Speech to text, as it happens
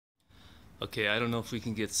Okay, I don't know if we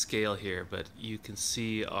can get scale here, but you can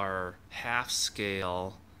see our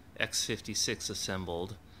half-scale X-56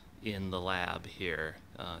 assembled in the lab here.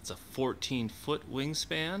 It's a 14-foot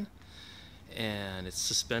wingspan, and it's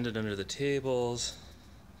suspended under the tables.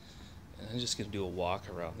 And I'm just going to do a walk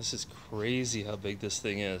around. This is crazy how big this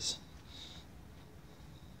thing is.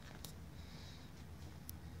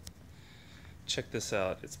 Check this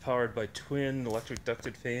out. It's powered by twin electric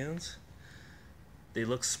ducted fans. They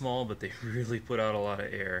look small, but they really put out a lot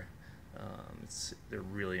of air. They're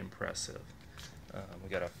really impressive. We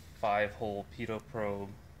got a 5-hole pitot probe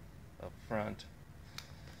up front.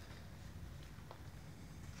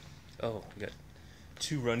 Oh, we got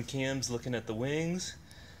 2 run cams looking at the wings,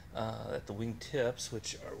 at the wing tips,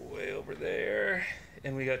 which are way over there.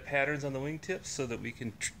 And we got patterns on the wing tips so that we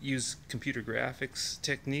can use computer graphics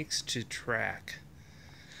techniques to track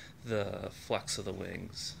the flex of the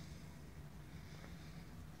wings.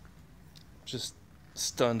 Just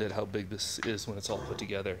stunned at how big this is when it's all put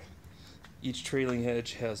together. Each trailing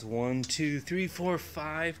edge has 1, 2, 3, 4,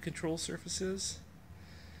 5 control surfaces.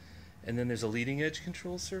 And then there's a leading edge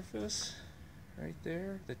control surface right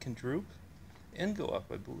there that can droop and go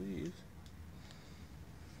up, I believe.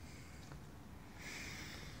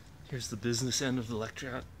 Here's the business end of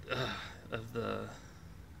the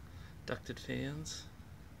ducted fans.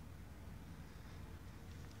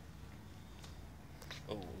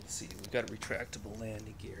 Oh, let's see, we've got a retractable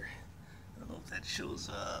landing gear. I don't know if that shows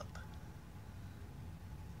up.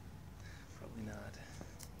 Probably not.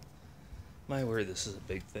 My word, this is a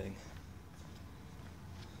big thing.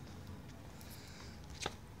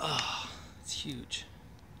 Oh, it's huge.